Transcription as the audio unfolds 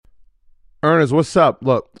Ernest, what's up?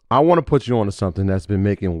 Look, I want to put you on to something that's been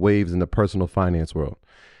making waves in the personal finance world.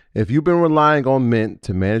 If you've been relying on Mint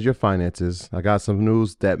to manage your finances, I got some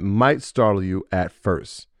news that might startle you at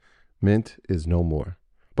first. Mint is no more.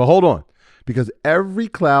 But hold on, because every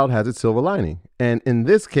cloud has its silver lining. And in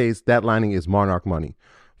this case, that lining is Monarch Money.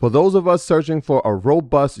 For those of us searching for a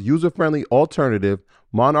robust, user-friendly alternative,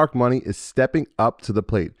 Monarch Money is stepping up to the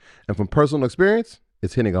plate. And from personal experience,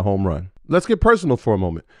 it's hitting a home run. Let's get personal for a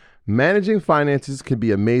moment. Managing finances can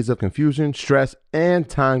be a maze of confusion, stress, and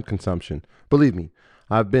time consumption. Believe me,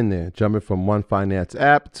 I've been there, jumping from one finance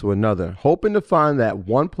app to another, hoping to find that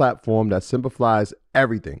one platform that simplifies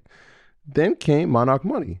everything. Then came Monarch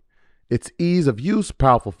Money. Its ease of use,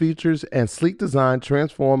 powerful features, and sleek design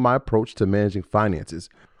transformed my approach to managing finances.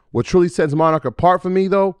 What truly sets Monarch apart for me,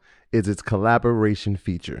 though, is its collaboration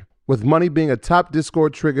feature. With money being a top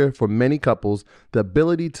Discord trigger for many couples, the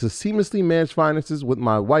ability to seamlessly manage finances with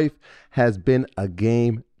my wife has been a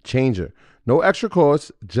game changer. No extra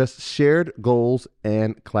costs, just shared goals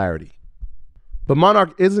and clarity. But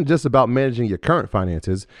Monarch isn't just about managing your current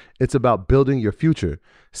finances, it's about building your future.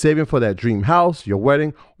 Saving for that dream house, your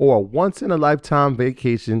wedding, or a once-in-a-lifetime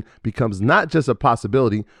vacation becomes not just a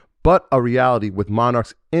possibility, but a reality with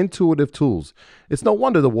Monarch's intuitive tools. It's no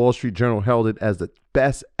wonder the Wall Street Journal held it as the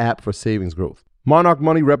best app for savings growth. Monarch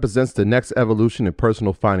Money represents the next evolution in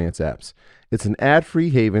personal finance apps. It's an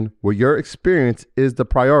ad-free haven where your experience is the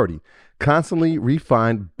priority, constantly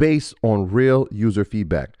refined based on real user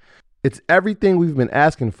feedback. It's everything we've been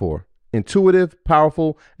asking for: intuitive,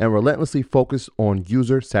 powerful, and relentlessly focused on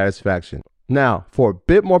user satisfaction. Now, for a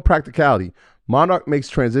bit more practicality, Monarch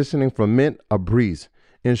makes transitioning from Mint a breeze,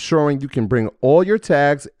 ensuring you can bring all your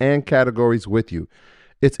tags and categories with you.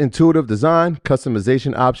 Its intuitive design,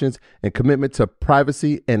 customization options, and commitment to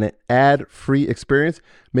privacy and an ad-free experience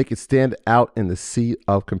make it stand out in the sea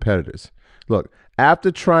of competitors. Look,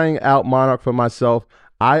 after trying out Monarch for myself,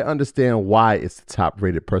 I understand why it's the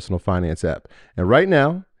top-rated personal finance app. And right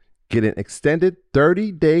now, get an extended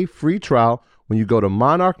 30-day free trial when you go to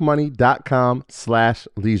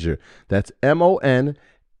monarchmoney.com/leisure. That's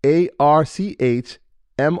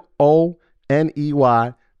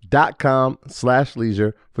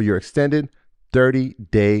monarchmoney.com/leisure for your extended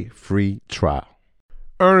 30-day free trial.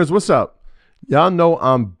 Ernest, what's up? Y'all know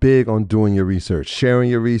I'm big on doing your research,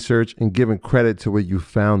 sharing your research, and giving credit to where you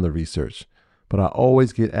found the research. But I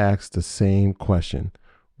always get asked the same question: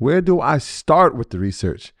 where do I start with the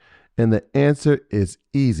research? And the answer is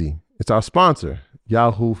easy. It's our sponsor,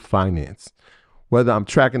 Yahoo Finance. Whether I'm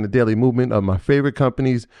tracking the daily movement of my favorite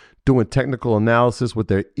companies, doing technical analysis with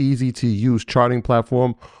their easy-to-use charting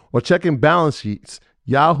platform, or checking balance sheets,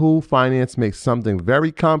 Yahoo Finance makes something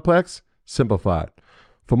very complex simplified.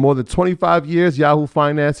 For more than 25 years, Yahoo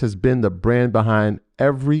Finance has been the brand behind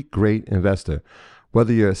every great investor.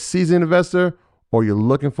 Whether you're a seasoned investor or you're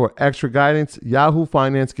looking for extra guidance, Yahoo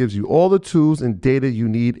Finance gives you all the tools and data you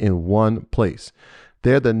need in one place.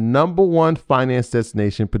 They're the #1 finance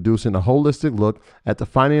destination, producing a holistic look at the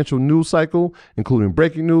financial news cycle, including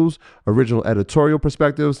breaking news, original editorial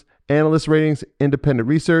perspectives, analyst ratings, independent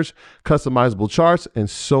research, customizable charts, and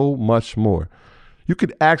so much more. You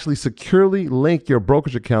could actually securely link your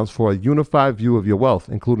brokerage accounts for a unified view of your wealth,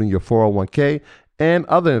 including your 401k and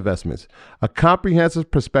other investments. A comprehensive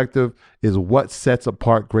perspective is what sets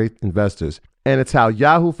apart great investors. And it's how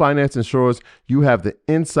Yahoo Finance ensures you have the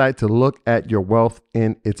insight to look at your wealth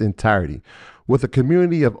in its entirety. With a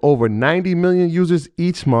community of over 90 million users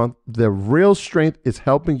each month, the real strength is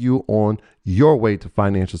helping you on your way to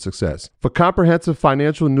financial success. For comprehensive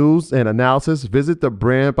financial news and analysis, visit the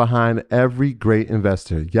brand behind every great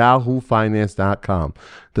investor, yahoofinance.com.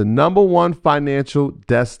 The #1 financial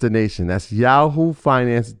destination. That's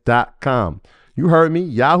yahoofinance.com. You heard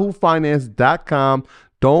me, yahoofinance.com.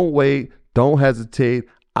 Don't wait. Don't hesitate.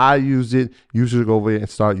 I use it. You should go over there and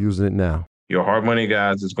start using it now. Your hard money,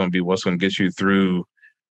 guys, is going to be what's going to get you through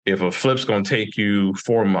if a flip's going to take you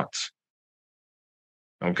 4 months.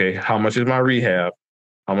 Okay, how much is my rehab?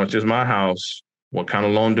 How much is my house? What kind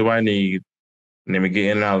of loan do I need? And then we get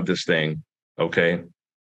in and out of this thing. Okay,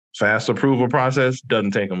 fast approval process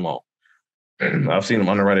doesn't take them long. I've seen them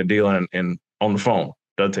underwrite a deal and on the phone.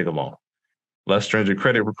 Doesn't take them long. Less stringent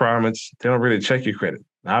credit requirements. They don't really check your credit.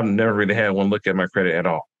 I've never really had one look at my credit at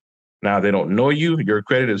all. Now, they don't know you. Your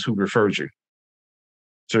credit is who referred you.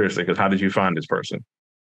 Seriously, because how did you find this person?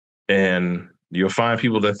 And you'll find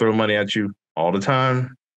people that throw money at you all the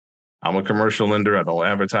time. I'm a commercial lender. I don't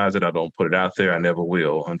advertise it. I don't put it out there. I never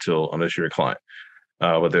will unless you're a client.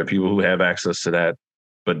 But there are people who have access to that,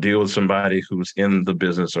 but deal with somebody who's in the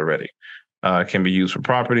business already. can be used for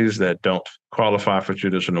properties that don't qualify for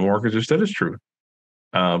traditional mortgages. That is true.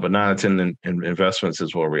 But 9 out of 10 investments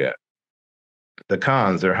is where we're at. The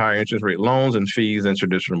cons, they're higher interest rate loans and fees than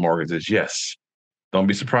traditional mortgages. Yes. Don't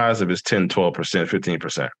be surprised if it's 10, 12%,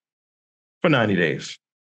 15% for 90 days.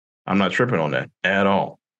 I'm not tripping on that at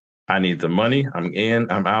all. I need the money. I'm in,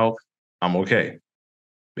 I'm out, I'm okay.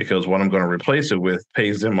 Because what I'm going to replace it with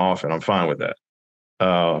pays them off, and I'm fine with that.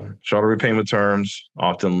 Shorter repayment terms,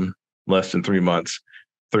 often less than 3 months,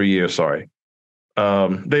 3 years, sorry.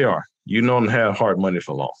 They are. You don't have hard money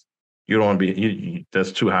for long. You don't want to be,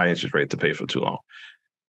 that's too high interest rate to pay for too long.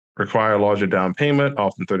 Require a larger down payment,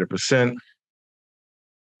 often 30%.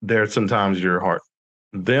 There sometimes your heart.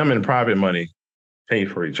 Them and private money pay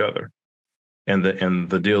for each other, and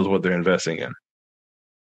the deal is what they're investing in.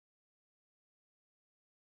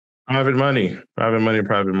 Private money, private money,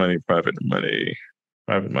 private money, private money,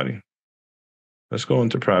 private money. Let's go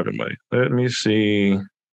into private money. Let me see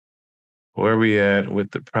where we at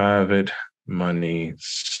with the private money.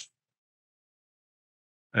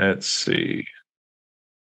 Let's see.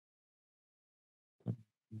 I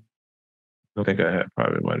don't think I had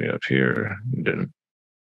private money up here. Didn't.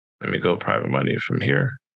 Let me go private money from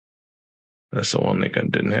here. That's the one thing I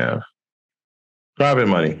didn't have. Private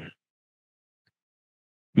money.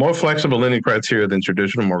 More flexible lending criteria than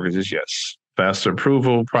traditional mortgages, yes. Faster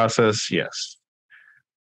approval process, yes.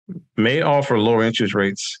 May offer lower interest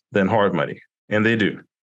rates than hard money, and they do.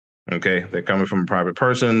 Okay, they're coming from a private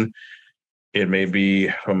person. It may be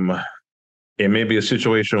a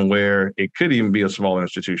situation where it could even be a smaller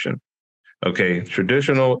institution. Okay,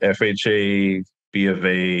 traditional FHA, B of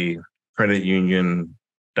A, credit union,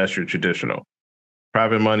 that's your traditional.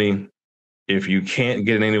 Private money, if you can't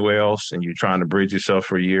get it anywhere else and you're trying to bridge yourself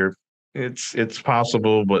for a year, it's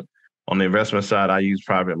possible. But on the investment side, I use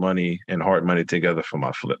private money and hard money together for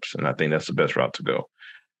my flips, and I think that's the best route to go.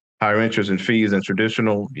 Higher interest and fees than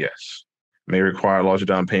traditional, yes. May require a larger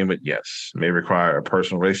down payment, yes. May require a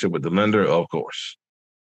personal relationship with the lender, of course.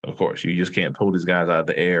 Of course, you just can't pull these guys out of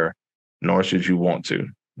the air, nor should you want to.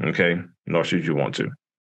 Okay, nor should you want to.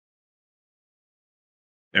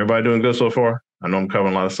 Everybody doing good so far? I know I'm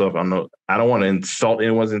covering a lot of stuff. I don't want to insult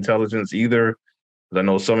anyone's intelligence either. I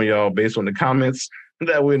know some of y'all, based on the comments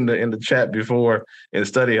that were in the chat before in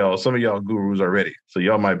study hall, some of y'all gurus already. So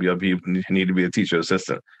y'all might be up here need to be a teacher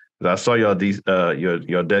assistant. I saw y'all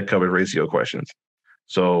your debt coverage ratio questions.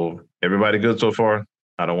 So everybody good so far?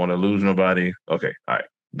 I don't want to lose nobody. Okay, all right.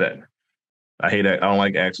 That I hate that. I don't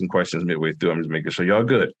like asking questions midway through. I'm just making sure y'all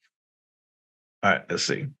good. All right, let's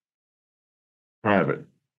see. Private.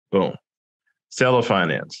 Boom. Seller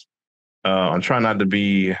finance. I'm trying not to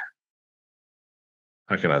be,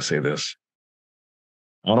 how can I say this?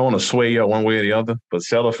 I don't want to sway y'all one way or the other, but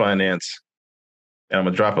seller finance, and I'm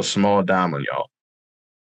going to drop a small dime on y'all.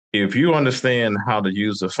 If you understand how to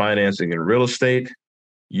use the financing in real estate,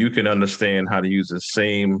 you can understand how to use the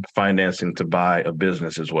same financing to buy a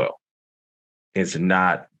business as well. It's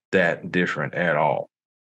not that different at all.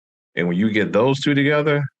 And when you get those two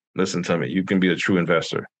together, listen to me, you can be a true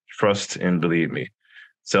investor. Trust and believe me.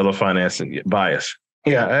 Seller financing bias.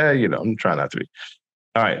 Yeah, I'm trying not to be.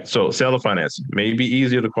 All right, so seller financing may be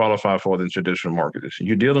easier to qualify for than traditional mortgages.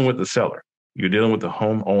 You're dealing with the seller. You're dealing with the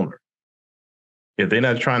homeowner. If they're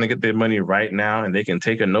not trying to get their money right now and they can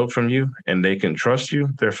take a note from you and they can trust you,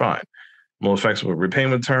 they're fine. More flexible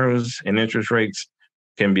repayment terms and interest rates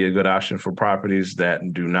can be a good option for properties that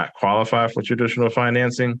do not qualify for traditional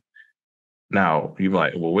financing. Now, you're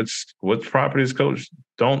like, well, which properties, coach,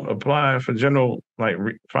 don't apply for general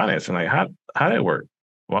financing? Like, how that work?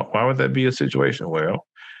 Why would that be a situation? Well,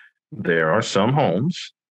 there are some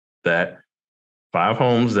homes 5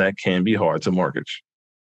 homes that can be hard to mortgage.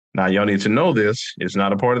 Now, y'all need to know this. It's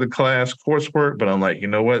not a part of the class coursework, but I'm like, you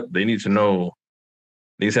know what? They need to know,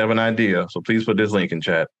 at least have an idea. So please put this link in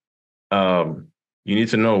chat. You need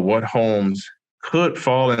to know what homes could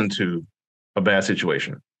fall into a bad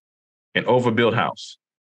situation. An overbuilt house.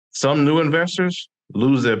 Some new investors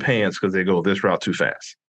lose their pants because they go this route too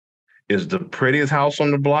fast. Is the prettiest house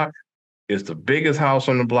on the block? Is the biggest house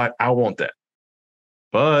on the block? I want that.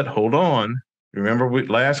 But hold on. Remember with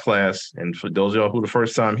last class, and for those of y'all who the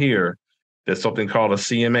first time here, there's something called a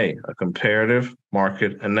CMA, a comparative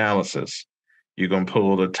market analysis. You're going to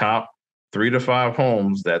pull the top 3 to 5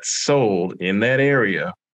 homes that's sold in that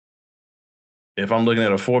area. If I'm looking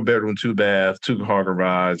at a 4-bedroom, 2-bath, 2-car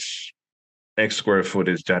garage, X square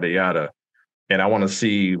footage, yada, yada, and I want to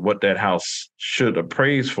see what that house should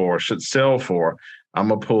appraise for, should sell for, I'm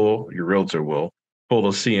going to pull, your realtor will, pull the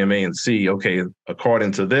CMA and see, okay,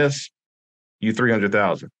 according to this, you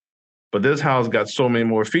 $300,000. But this house got so many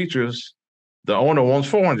more features, The owner wants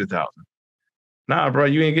 400,000. Nah, bro,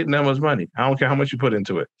 you ain't getting that much money. I don't care how much you put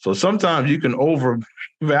into it. So sometimes you can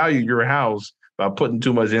overvalue your house by putting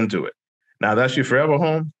too much into it. Now that's your forever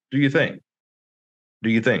home. Do you think? Do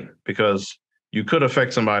you think? Because you could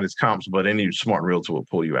affect somebody's comps, but any smart realtor will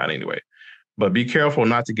pull you out anyway. But be careful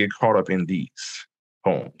not to get caught up in these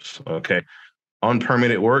homes. Okay.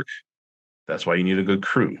 Unpermitted work. That's why you need a good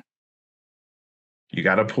crew. You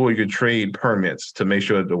got to pull your trade permits to make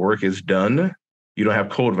sure that the work is done. You don't have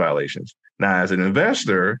code violations. Now, as an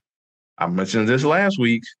investor, I mentioned this last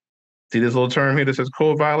week. See this little term here that says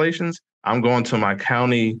code violations? I'm going to my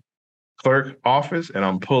county clerk office and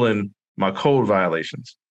I'm pulling my code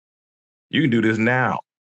violations. You can do this now.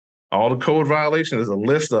 All the code violations, is a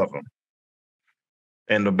list of them.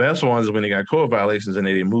 And the best ones is when they got code violations and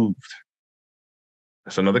they moved.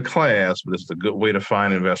 It's another class, but it's a good way to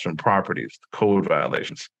find investment properties, code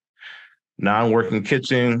violations. Non-working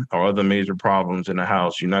kitchen or other major problems in the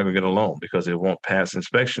house, you're not gonna get a loan because it won't pass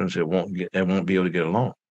inspections. It won't be able to get a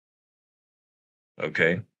loan.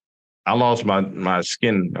 Okay. I lost my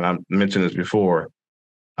skin, and I mentioned this before.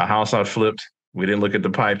 A house I flipped, we didn't look at the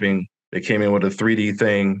piping. They came in with a 3D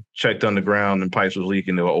thing, checked underground, and pipes was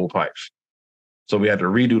leaking. They were old pipes. So we had to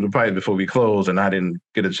redo the pipe before we closed, and I didn't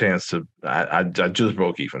get a chance to. I just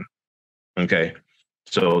broke even. Okay,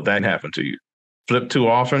 so that happened to you. Flip too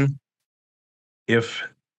often. If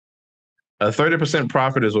a 30%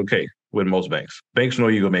 profit is okay with most banks, banks know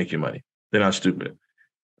you're gonna make your money. They're not stupid.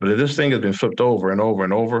 But if this thing has been flipped over and over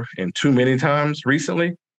and over and too many times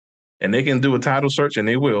recently, and they can do a title search, and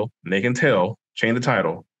they will, and they can tell, change the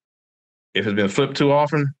title. If it's been flipped too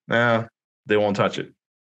often, they won't touch it.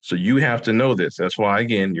 So you have to know this. That's why,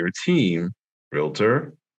 again, your team,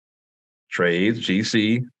 realtor, trades,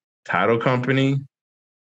 GC, title company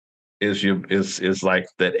is like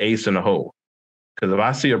that ace in the hole. Because if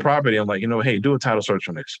I see a property, I'm like, hey, do a title search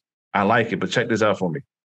on this. I like it, but check this out for me.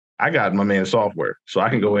 I got my man's software, so I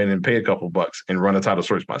can go in and pay a couple bucks and run a title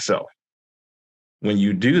search myself. When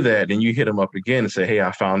you do that, then you hit them up again and say, hey,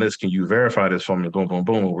 I found this. Can you verify this for me? Boom, boom,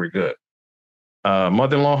 boom. We're good.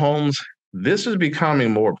 Mother-in-law homes, this is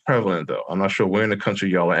becoming more prevalent, though. I'm not sure where in the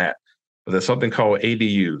country y'all are at, but there's something called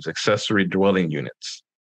ADUs, accessory dwelling units.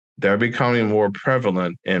 They're becoming more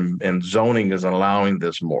prevalent, and zoning is allowing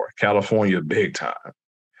this more. California, big time.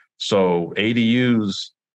 So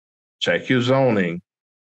ADUs, check your zoning,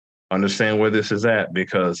 understand where this is at,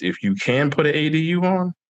 because if you can put an ADU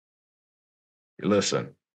on,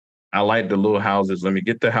 listen, I like the little houses. Let me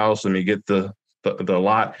get the house. Let me get the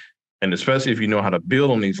lot. And especially if you know how to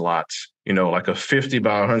build on these lots, like a 50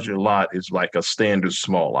 by 100 lot is like a standard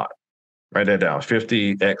small lot. Write that down,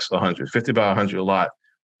 50x 100, 50 by 100 lot.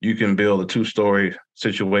 You can build a 2-story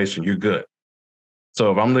situation. You're good.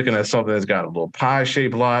 So if I'm looking at something that's got a little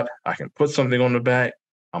pie-shaped lot, I can put something on the back.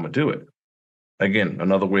 I'm going to do it. Again,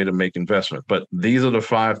 another way to make investment. But these are the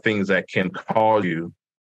 5 things that can cause you,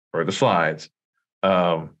 or the slides,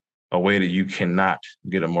 a way that you cannot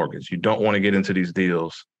get a mortgage. You don't want to get into these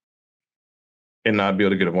deals and not be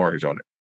able to get a mortgage on it.